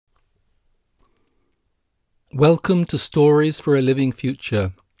Welcome to Stories for a Living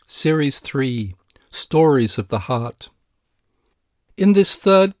Future, Series 3, Stories of the Heart. In this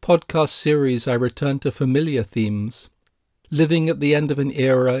third podcast series, I return to familiar themes, living at the end of an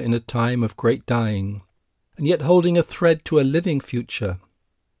era in a time of great dying, and yet holding a thread to a living future,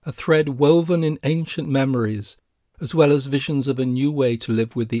 a thread woven in ancient memories, as well as visions of a new way to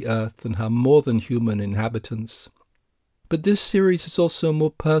live with the earth and her more than human inhabitants. But this series is also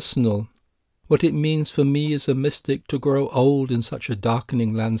more personal, what it means for me as a mystic to grow old in such a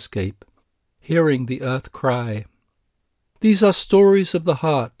darkening landscape, hearing the earth cry. These are stories of the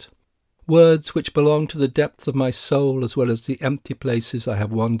heart, words which belong to the depths of my soul as well as the empty places I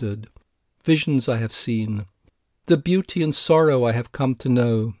have wandered, visions I have seen, the beauty and sorrow I have come to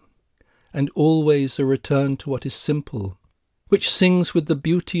know, and always a return to what is simple, which sings with the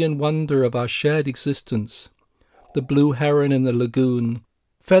beauty and wonder of our shared existence, the blue heron in the lagoon,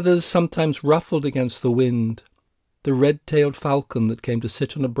 feathers sometimes ruffled against the wind, the red-tailed falcon that came to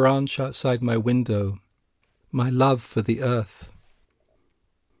sit on a branch outside my window, my love for the earth.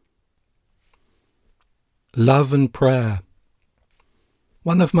 Love and prayer.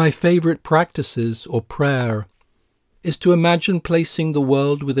 One of my favourite practices, or prayer, is to imagine placing the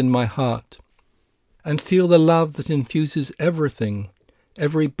world within my heart and feel the love that infuses everything,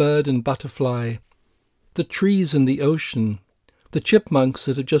 every bird and butterfly, the trees and the ocean, the chipmunks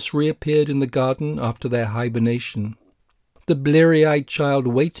that have just reappeared in the garden after their hibernation, the bleary-eyed child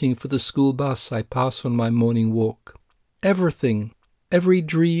waiting for the school bus I pass on my morning walk. Everything, every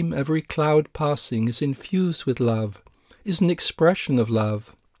dream, every cloud passing is infused with love, is an expression of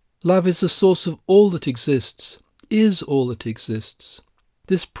love. Love is the source of all that exists, is all that exists.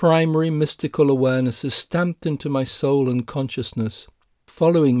 This primary mystical awareness is stamped into my soul and consciousness,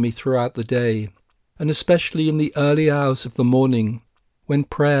 following me throughout the day, and especially in the early hours of the morning, when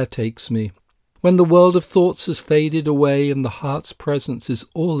prayer takes me, when the world of thoughts has faded away and the heart's presence is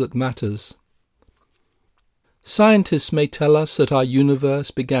all that matters. Scientists may tell us that our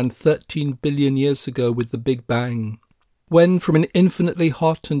universe began 13 billion years ago with the Big Bang, when from an infinitely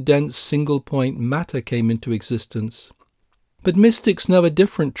hot and dense single-point matter came into existence. But mystics know a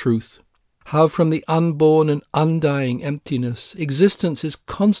different truth, how from the unborn and undying emptiness, existence is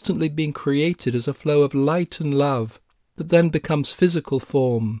constantly being created as a flow of light and love that then becomes physical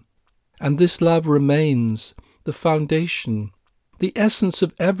form. And this love remains the foundation, the essence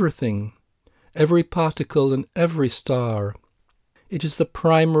of everything, every particle and every star. It is the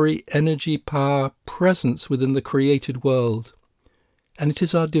primary energy, power, presence within the created world. And it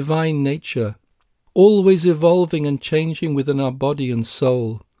is our divine nature, always evolving and changing within our body and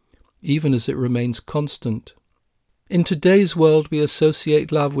soul, even as it remains constant. In today's world we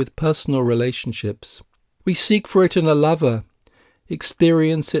associate love with personal relationships. We seek for it in a lover,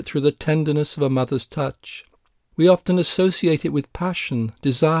 experience it through the tenderness of a mother's touch. We often associate it with passion,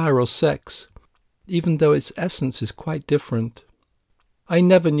 desire or sex, even though its essence is quite different. I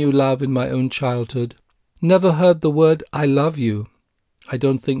never knew love in my own childhood, never heard the word "I love you." I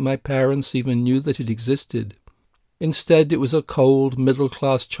don't think my parents even knew that it existed. Instead, it was a cold,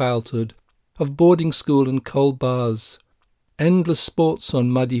 middle-class childhood of boarding school and cold bars, endless sports on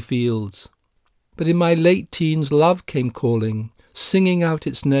muddy fields. But in my late teens, love came calling, singing out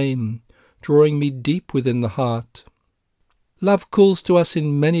its name, drawing me deep within the heart. Love calls to us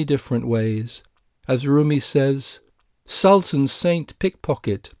in many different ways. As Rumi says, "Sultan, saint,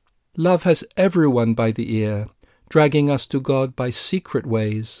 pickpocket, love has everyone by the ear, dragging us to God by secret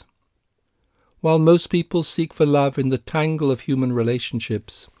ways." While most people seek for love in the tangle of human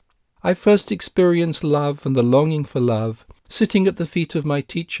relationships, I first experienced love and the longing for love sitting at the feet of my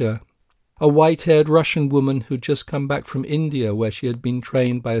teacher, a white-haired Russian woman who'd just come back from India where she had been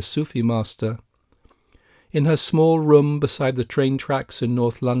trained by a Sufi master. In her small room beside the train tracks in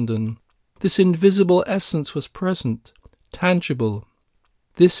North London, this invisible essence was present, tangible.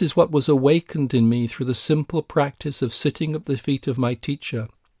 This is what was awakened in me through the simple practice of sitting at the feet of my teacher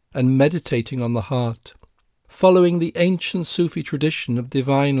and meditating on the heart, following the ancient Sufi tradition of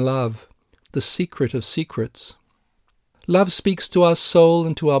divine love, the secret of secrets. Love speaks to our soul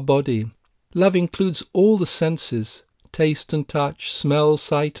and to our body. Love includes all the senses, taste and touch, smell,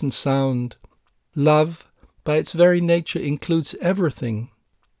 sight and sound. Love, by its very nature, includes everything.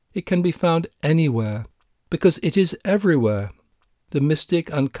 It can be found anywhere, because it is everywhere. The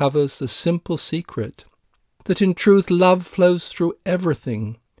mystic uncovers the simple secret, that in truth love flows through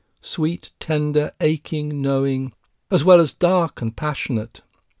everything, sweet, tender, aching, knowing, as well as dark and passionate.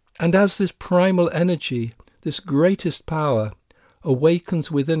 And as this primal energy, this greatest power,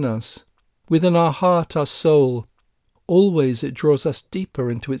 awakens within us, within our heart, our soul, always it draws us deeper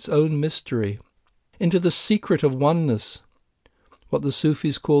into its own mystery, into the secret of oneness, what the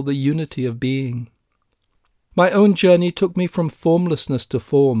Sufis call the unity of being. My own journey took me from formlessness to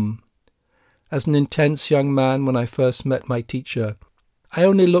form. As an intense young man when I first met my teacher, I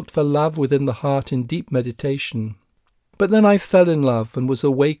only looked for love within the heart in deep meditation. But then I fell in love and was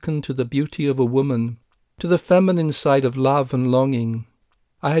awakened to the beauty of a woman, to the feminine side of love and longing.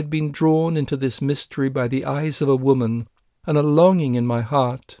 I had been drawn into this mystery by the eyes of a woman and a longing in my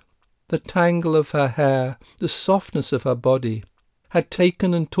heart. The tangle of her hair, the softness of her body, had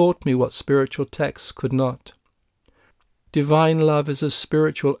taken and taught me what spiritual texts could not. Divine love is a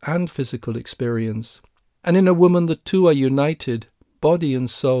spiritual and physical experience, and in a woman the two are united, body and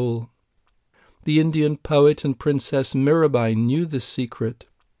soul. The Indian poet and princess Mirabai knew this secret.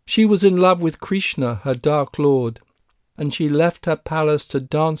 She was in love with Krishna, her dark lord, and she left her palace to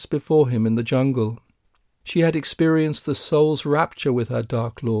dance before him in the jungle. She had experienced the soul's rapture with her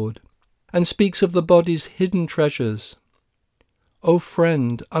dark lord, and speaks of the body's hidden treasures. O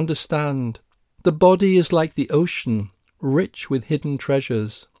friend, understand, the body is like the ocean, rich with hidden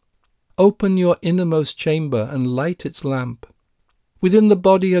treasures. Open your innermost chamber and light its lamp. Within the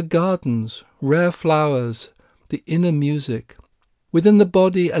body are gardens, rare flowers, the inner music. Within the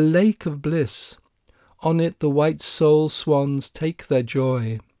body a lake of bliss. On it the white soul swans take their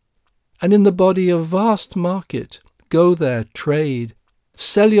joy. And in the body a vast market. Go there, trade.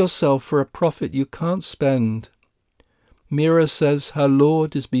 Sell yourself for a profit you can't spend. Mira says her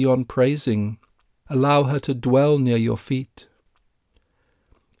Lord is beyond praising. Allow her to dwell near your feet.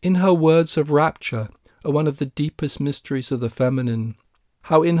 In her words of rapture are one of the deepest mysteries of the feminine,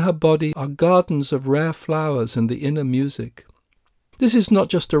 how in her body are gardens of rare flowers and the inner music. This is not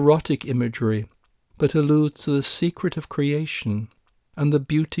just erotic imagery, but alludes to the secret of creation and the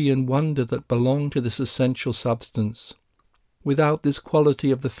beauty and wonder that belong to this essential substance. Without this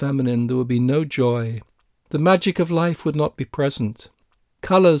quality of the feminine there would be no joy. The magic of life would not be present.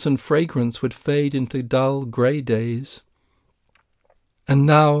 Colours and fragrance would fade into dull, grey days. And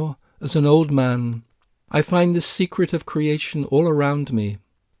now, as an old man, I find this secret of creation all around me.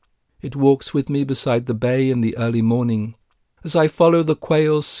 It walks with me beside the bay in the early morning, as I follow the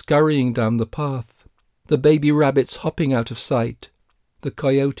quails scurrying down the path, the baby rabbits hopping out of sight, the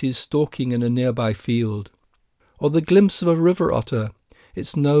coyotes stalking in a nearby field, or the glimpse of a river otter,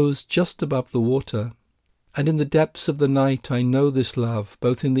 its nose just above the water. And in the depths of the night I know this love,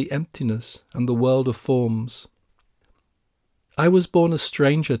 both in the emptiness and the world of forms. I was born a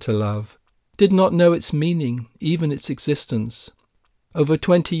stranger to love, did not know its meaning, even its existence. Over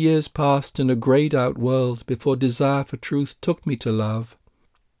 20 years passed in a greyed-out world before desire for truth took me to love.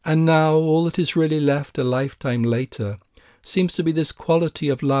 And now all that is really left a lifetime later seems to be this quality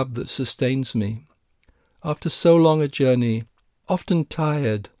of love that sustains me. After so long a journey, often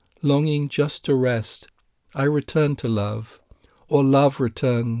tired, longing just to rest, I return to love, or love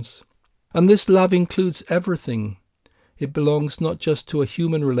returns. And this love includes everything. It belongs not just to a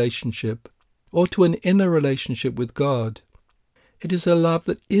human relationship, or to an inner relationship with God. It is a love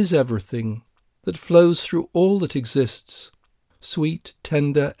that is everything, that flows through all that exists, sweet,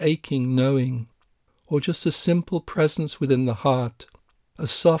 tender, aching knowing, or just a simple presence within the heart, a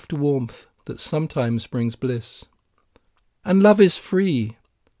soft warmth that sometimes brings bliss. And love is free,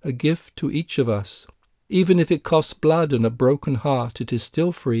 a gift to each of us. Even if it costs blood and a broken heart, it is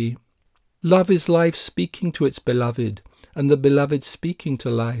still free. Love is life speaking to its beloved, and the beloved speaking to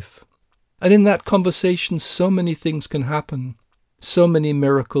life. And in that conversation so many things can happen, so many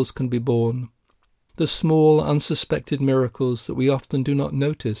miracles can be born. The small, unsuspected miracles that we often do not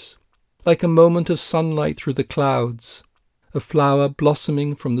notice, like a moment of sunlight through the clouds, a flower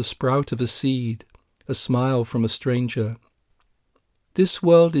blossoming from the sprout of a seed, a smile from a stranger. This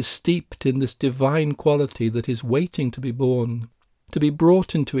world is steeped in this divine quality that is waiting to be born, to be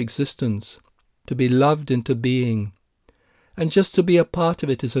brought into existence, to be loved into being. And just to be a part of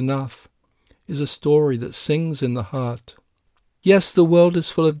it is enough, is a story that sings in the heart. Yes, the world is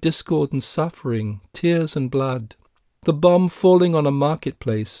full of discord and suffering, tears and blood. The bomb falling on a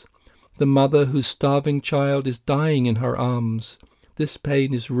marketplace, the mother whose starving child is dying in her arms. This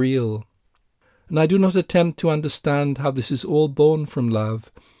pain is real. And I do not attempt to understand how this is all born from love,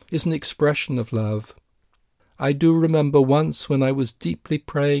 is an expression of love. I do remember once when I was deeply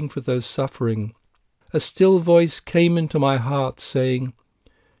praying for those suffering, a still voice came into my heart saying,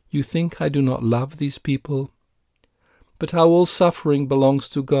 "You think I do not love these people?" But how all suffering belongs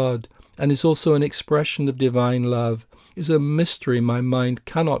to God and is also an expression of divine love is a mystery my mind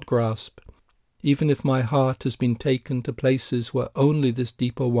cannot grasp, even if my heart has been taken to places where only this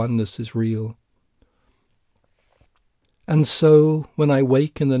deeper oneness is real. And so, when I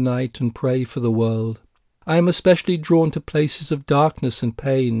wake in the night and pray for the world, I am especially drawn to places of darkness and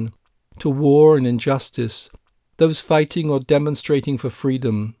pain, to war and injustice, those fighting or demonstrating for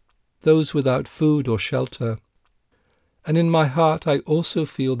freedom, those without food or shelter. And in my heart I also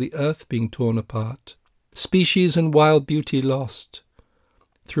feel the earth being torn apart, species and wild beauty lost.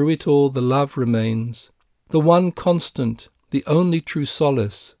 Through it all the love remains, the one constant, the only true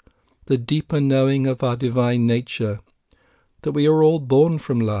solace, the deeper knowing of our divine nature, that we are all born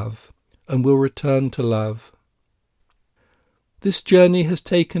from love and will return to love. This journey has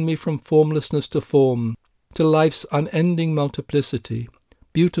taken me from formlessness to form, to life's unending multiplicity,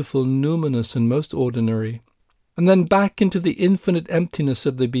 beautiful, numinous, and most ordinary, and then back into the infinite emptiness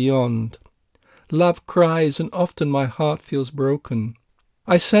of the beyond. Love cries, and often my heart feels broken.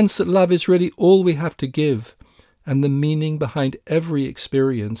 I sense that love is really all we have to give, and the meaning behind every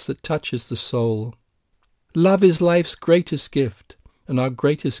experience that touches the soul. Love is life's greatest gift, and our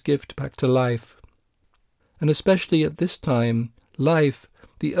greatest gift back to life. And especially at this time, life,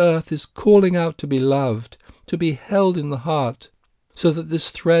 the earth, is calling out to be loved, to be held in the heart, so that this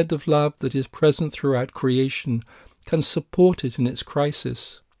thread of love that is present throughout creation can support it in its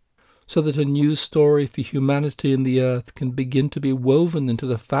crisis, so that a new story for humanity and the earth can begin to be woven into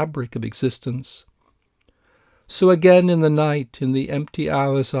the fabric of existence. So again in the night, in the empty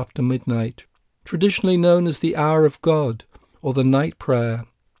hours after midnight, traditionally known as the hour of God, or the night prayer,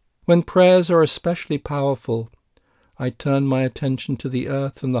 when prayers are especially powerful, I turn my attention to the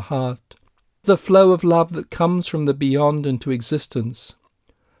earth and the heart, the flow of love that comes from the beyond into existence,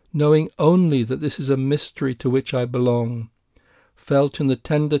 knowing only that this is a mystery to which I belong, felt in the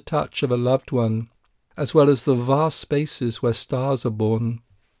tender touch of a loved one, as well as the vast spaces where stars are born.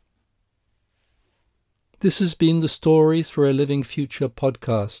 This has been the Stories for a Living Future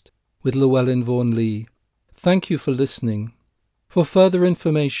podcast with Llewellyn Vaughan Lee. Thank you for listening. For further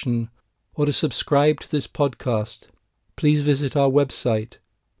information or to subscribe to this podcast, please visit our website,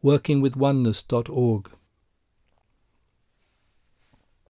 workingwithoneness.org.